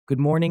Good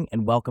morning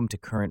and welcome to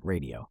Current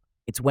Radio.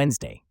 It's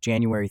Wednesday,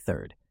 January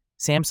 3rd.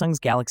 Samsung's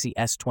Galaxy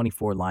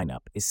S24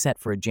 lineup is set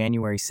for a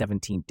January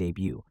 17th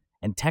debut,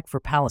 and Tech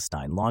for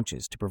Palestine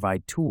launches to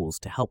provide tools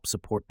to help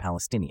support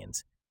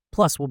Palestinians.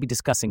 Plus, we'll be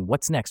discussing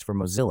what's next for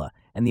Mozilla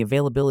and the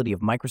availability of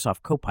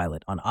Microsoft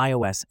Copilot on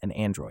iOS and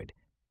Android.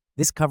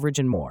 This coverage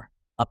and more,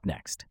 up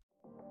next.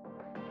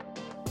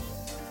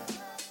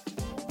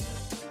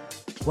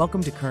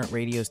 Welcome to Current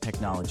Radio's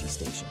Technology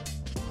Station.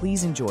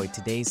 Please enjoy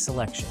today's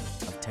selection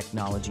of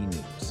technology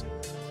news.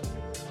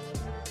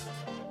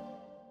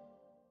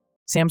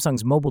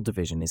 Samsung's mobile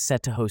division is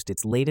set to host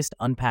its latest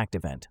Unpacked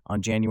event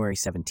on January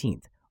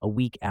 17th, a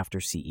week after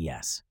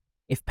CES.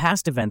 If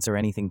past events are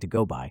anything to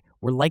go by,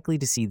 we're likely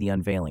to see the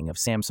unveiling of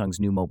Samsung's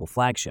new mobile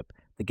flagship,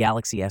 the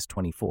Galaxy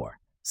S24.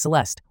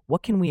 Celeste,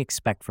 what can we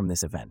expect from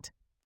this event?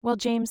 Well,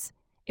 James,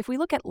 if we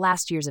look at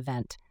last year's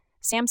event,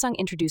 Samsung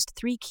introduced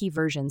 3 key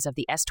versions of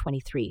the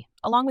S23,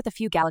 along with a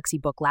few Galaxy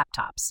Book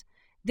laptops.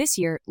 This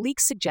year,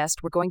 leaks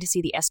suggest we're going to see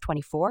the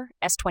S24,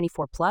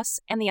 S24 Plus,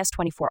 and the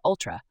S24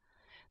 Ultra.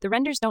 The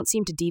renders don't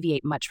seem to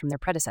deviate much from their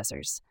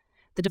predecessors.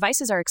 The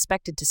devices are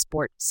expected to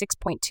sport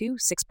 6.2,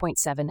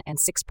 6.7, and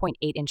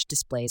 6.8-inch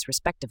displays,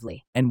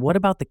 respectively. And what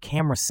about the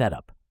camera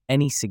setup?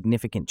 Any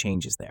significant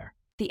changes there?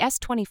 The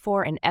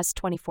S24 and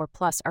S24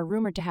 Plus are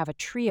rumored to have a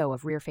trio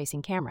of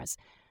rear-facing cameras,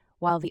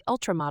 while the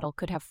Ultra model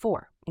could have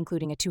 4,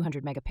 including a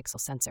 200-megapixel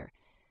sensor.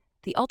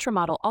 The Ultra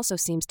model also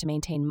seems to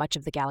maintain much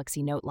of the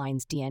Galaxy Note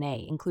line's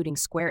DNA, including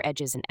square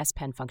edges and S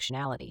Pen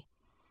functionality.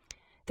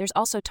 There's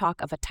also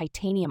talk of a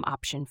titanium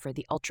option for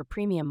the Ultra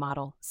Premium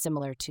model,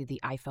 similar to the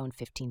iPhone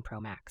 15 Pro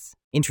Max.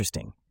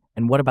 Interesting.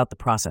 And what about the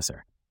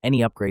processor?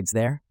 Any upgrades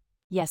there?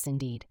 Yes,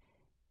 indeed.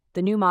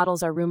 The new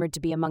models are rumored to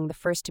be among the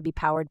first to be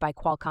powered by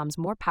Qualcomm's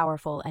more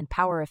powerful and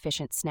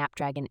power-efficient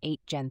Snapdragon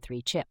 8 Gen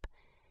 3 chip.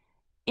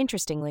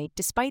 Interestingly,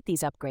 despite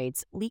these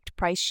upgrades, leaked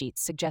price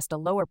sheets suggest a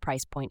lower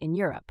price point in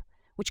Europe,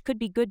 which could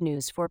be good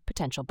news for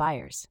potential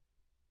buyers.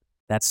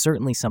 That's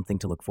certainly something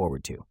to look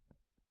forward to.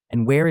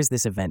 And where is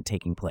this event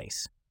taking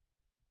place?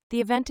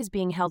 The event is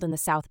being held in the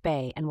South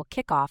Bay and will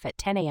kick off at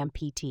 10 a.m.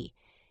 PT.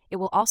 It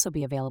will also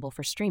be available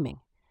for streaming.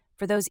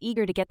 For those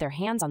eager to get their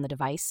hands on the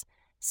device,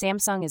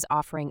 Samsung is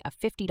offering a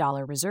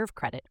 $50 reserve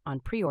credit on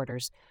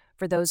pre-orders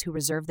for those who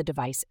reserve the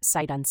device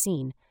sight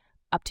unseen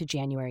up to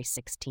January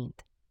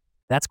 16th.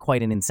 That's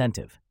quite an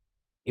incentive.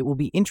 It will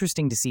be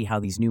interesting to see how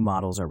these new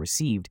models are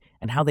received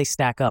and how they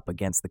stack up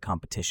against the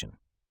competition.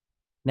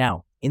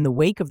 Now, in the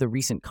wake of the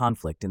recent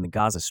conflict in the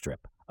Gaza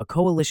Strip, a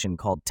coalition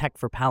called Tech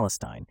for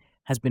Palestine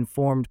has been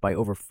formed by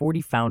over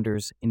 40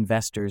 founders,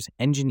 investors,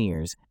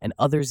 engineers, and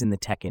others in the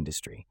tech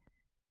industry.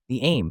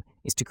 The aim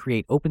is to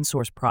create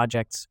open-source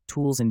projects,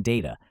 tools, and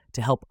data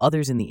to help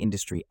others in the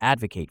industry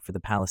advocate for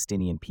the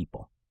Palestinian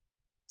people.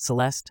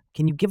 Celeste,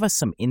 can you give us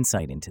some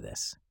insight into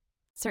this?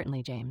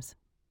 Certainly, James.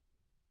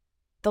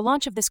 The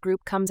launch of this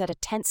group comes at a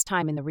tense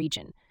time in the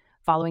region,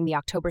 following the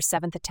October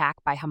 7th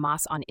attack by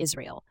Hamas on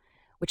Israel,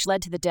 which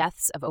led to the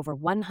deaths of over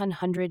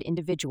 100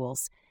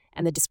 individuals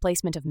and the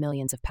displacement of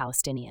millions of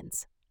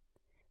Palestinians.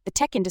 The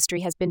tech industry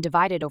has been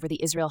divided over the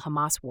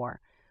Israel-Hamas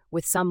war,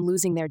 with some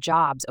losing their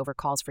jobs over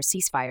calls for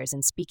ceasefires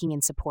and speaking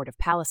in support of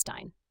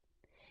Palestine.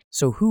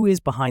 So who is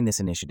behind this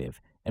initiative,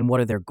 and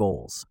what are their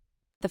goals?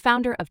 The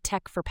founder of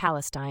Tech for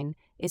Palestine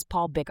is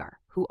Paul Biggar,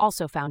 who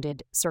also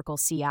founded Circle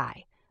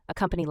CI, a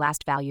company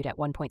last valued at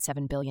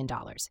 $1.7 billion.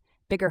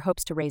 Biggar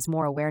hopes to raise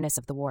more awareness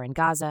of the war in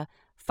Gaza,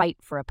 fight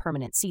for a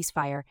permanent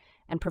ceasefire,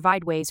 and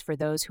provide ways for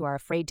those who are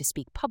afraid to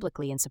speak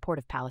publicly in support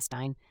of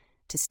Palestine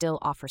to still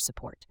offer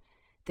support.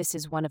 This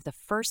is one of the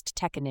first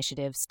tech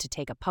initiatives to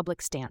take a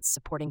public stance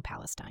supporting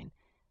Palestine,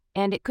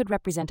 and it could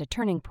represent a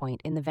turning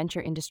point in the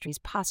venture industry's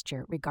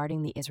posture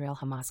regarding the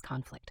Israel-Hamas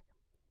conflict.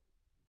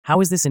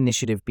 How is this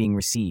initiative being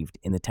received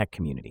in the tech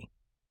community?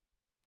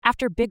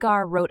 After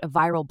Biggar wrote a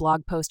viral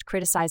blog post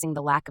criticizing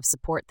the lack of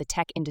support the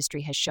tech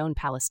industry has shown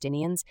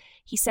Palestinians,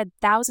 he said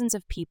thousands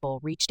of people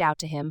reached out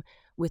to him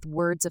with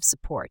words of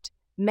support,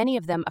 many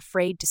of them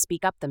afraid to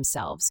speak up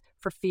themselves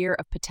for fear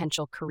of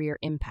potential career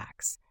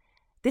impacts.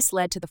 This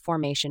led to the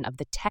formation of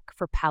the Tech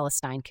for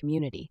Palestine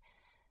community.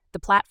 The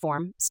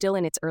platform, still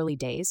in its early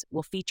days,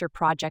 will feature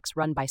projects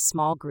run by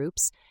small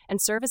groups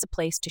and serve as a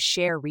place to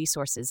share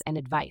resources and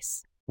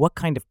advice. What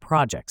kind of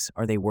projects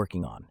are they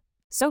working on?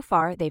 So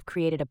far, they've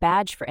created a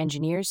badge for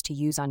engineers to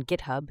use on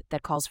GitHub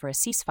that calls for a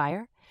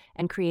ceasefire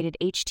and created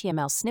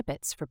HTML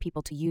snippets for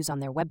people to use on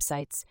their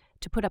websites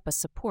to put up a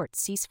support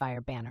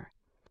ceasefire banner.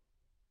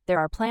 There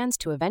are plans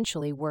to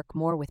eventually work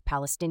more with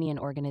Palestinian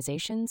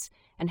organizations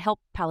and help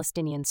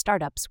Palestinian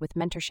startups with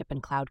mentorship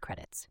and cloud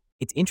credits.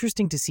 It's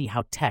interesting to see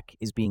how tech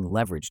is being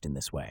leveraged in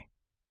this way.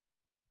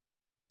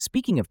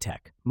 Speaking of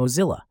tech,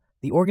 Mozilla,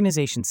 the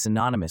organization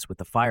synonymous with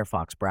the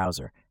Firefox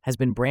browser, has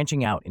been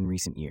branching out in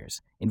recent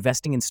years,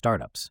 investing in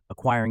startups,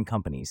 acquiring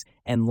companies,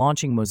 and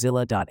launching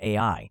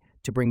Mozilla.ai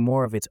to bring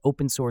more of its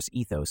open-source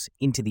ethos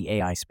into the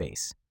AI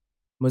space.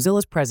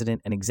 Mozilla's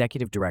president and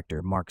executive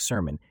director, Mark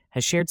Surman,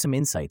 has shared some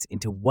insights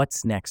into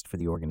what's next for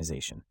the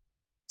organization.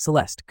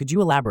 Celeste, could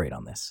you elaborate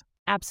on this?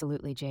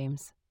 Absolutely,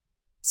 James.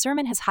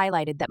 Sermon has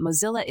highlighted that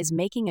Mozilla is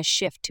making a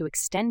shift to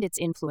extend its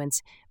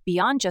influence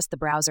beyond just the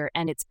browser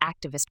and its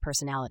activist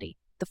personality.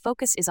 The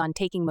focus is on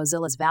taking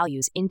Mozilla's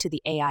values into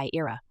the AI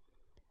era.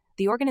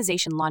 The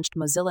organization launched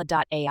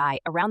Mozilla.ai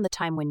around the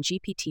time when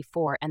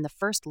GPT-4 and the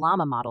first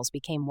Llama models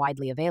became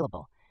widely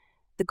available.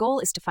 The goal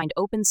is to find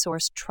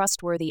open-source,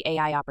 trustworthy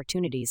AI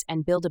opportunities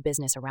and build a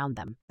business around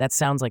them. That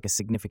sounds like a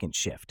significant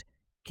shift.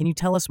 Can you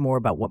tell us more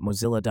about what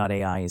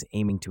Mozilla.ai is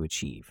aiming to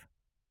achieve?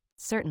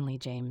 Certainly,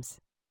 James.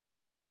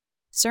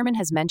 Sermon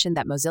has mentioned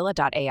that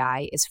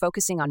Mozilla.ai is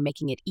focusing on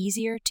making it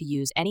easier to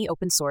use any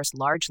open-source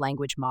large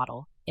language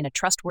model in a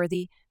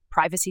trustworthy,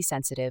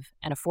 privacy-sensitive,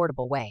 and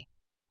affordable way.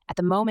 At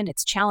the moment,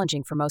 it's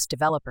challenging for most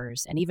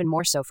developers, and even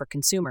more so for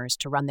consumers,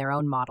 to run their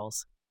own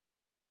models.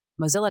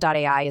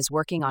 Mozilla.ai is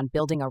working on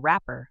building a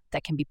wrapper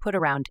that can be put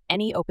around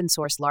any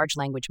open-source large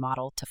language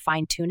model to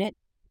fine-tune it,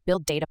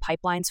 build data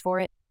pipelines for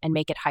it, and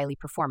make it highly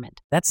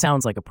performant. That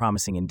sounds like a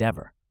promising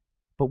endeavor.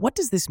 But what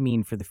does this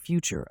mean for the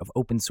future of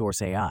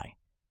open-source AI?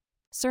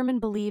 Sermon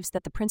believes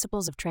that the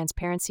principles of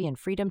transparency and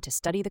freedom to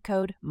study the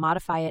code,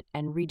 modify it,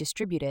 and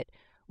redistribute it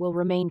will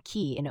remain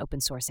key in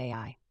open-source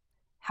AI.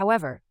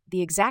 However,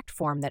 the exact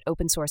form that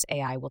open-source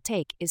AI will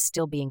take is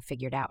still being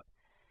figured out.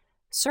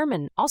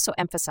 Sermon also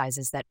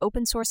emphasizes that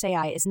open-source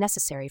AI is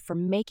necessary for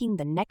making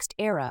the next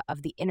era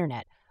of the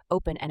internet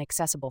open and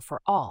accessible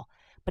for all,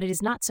 but it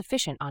is not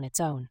sufficient on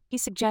its own. He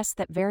suggests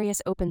that various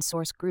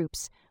open-source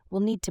groups will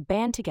need to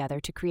band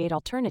together to create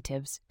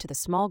alternatives to the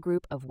small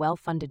group of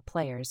well-funded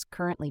players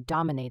currently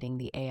dominating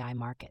the AI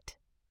market.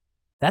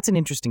 That's an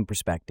interesting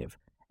perspective.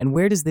 And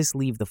where does this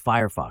leave the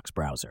Firefox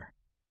browser?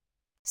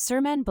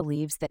 Sermon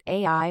believes that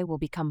AI will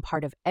become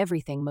part of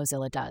everything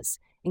Mozilla does,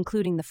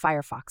 including the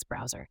Firefox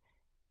browser.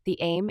 The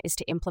aim is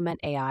to implement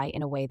AI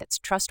in a way that's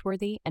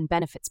trustworthy and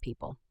benefits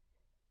people.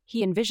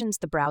 He envisions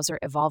the browser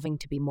evolving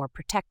to be more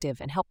protective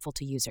and helpful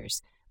to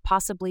users,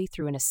 possibly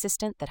through an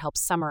assistant that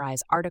helps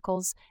summarize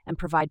articles and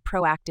provide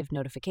proactive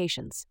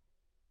notifications.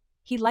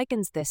 He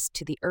likens this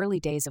to the early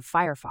days of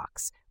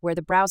Firefox, where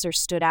the browser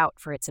stood out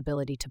for its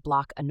ability to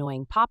block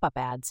annoying pop-up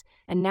ads,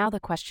 and now the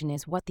question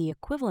is what the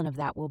equivalent of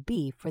that will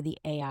be for the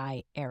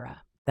AI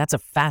era. That's a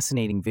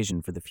fascinating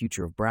vision for the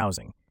future of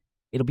browsing.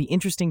 It'll be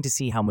interesting to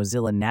see how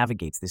Mozilla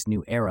navigates this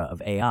new era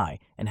of AI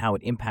and how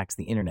it impacts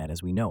the internet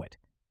as we know it.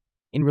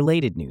 In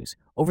related news,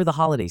 over the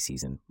holiday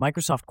season,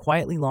 Microsoft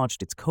quietly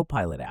launched its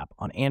Copilot app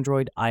on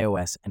Android,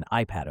 iOS, and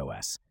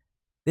iPadOS.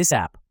 This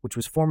app, which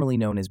was formerly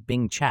known as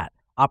Bing Chat,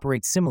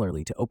 operates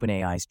similarly to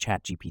OpenAI's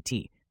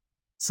ChatGPT.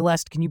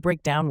 Celeste, can you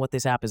break down what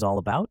this app is all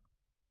about?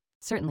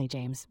 Certainly,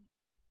 James.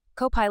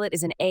 Copilot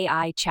is an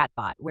AI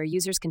chatbot where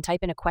users can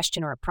type in a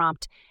question or a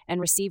prompt and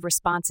receive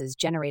responses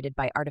generated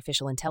by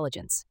artificial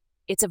intelligence.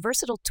 It's a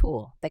versatile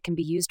tool that can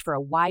be used for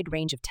a wide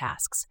range of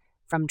tasks,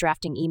 from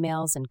drafting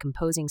emails and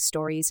composing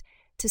stories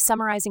to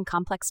summarizing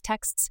complex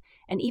texts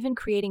and even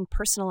creating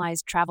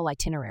personalized travel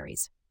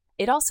itineraries.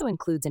 It also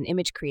includes an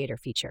image creator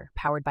feature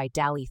powered by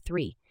DALL-E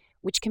 3,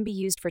 which can be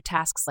used for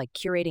tasks like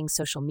curating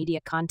social media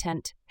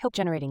content, help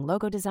generating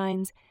logo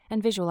designs,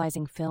 and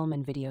visualizing film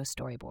and video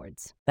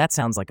storyboards. That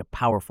sounds like a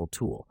powerful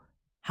tool.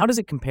 How does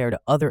it compare to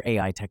other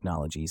AI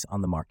technologies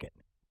on the market?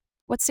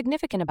 What's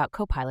significant about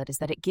Copilot is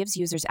that it gives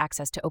users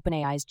access to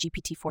OpenAI's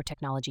GPT-4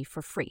 technology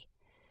for free.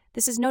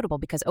 This is notable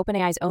because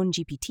OpenAI's own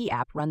GPT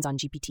app runs on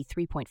GPT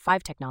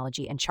 3.5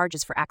 technology and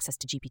charges for access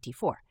to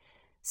GPT-4.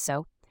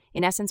 So,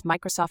 in essence,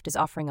 Microsoft is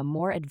offering a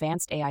more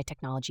advanced AI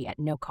technology at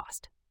no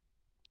cost.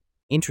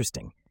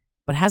 Interesting.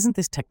 But hasn't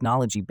this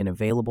technology been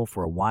available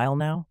for a while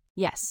now?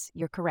 Yes,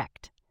 you're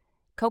correct.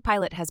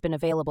 Copilot has been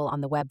available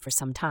on the web for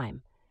some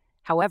time.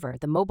 However,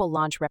 the mobile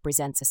launch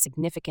represents a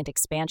significant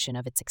expansion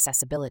of its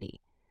accessibility.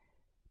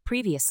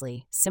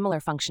 Previously, similar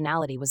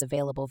functionality was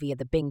available via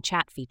the Bing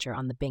Chat feature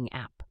on the Bing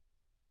app.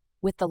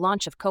 With the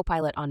launch of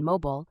Copilot on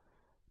mobile,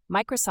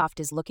 Microsoft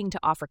is looking to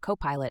offer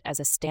Copilot as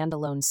a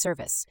standalone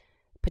service,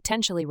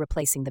 potentially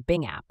replacing the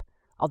Bing app,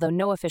 although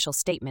no official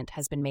statement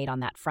has been made on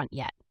that front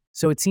yet.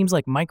 So it seems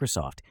like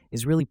Microsoft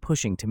is really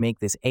pushing to make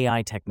this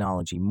AI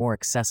technology more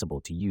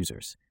accessible to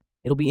users.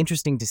 It'll be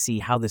interesting to see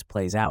how this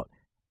plays out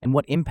and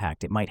what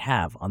impact it might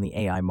have on the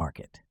AI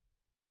market.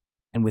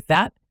 And with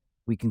that,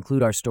 we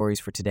conclude our stories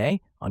for today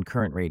on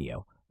Current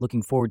Radio.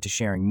 Looking forward to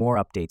sharing more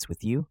updates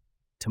with you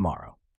tomorrow.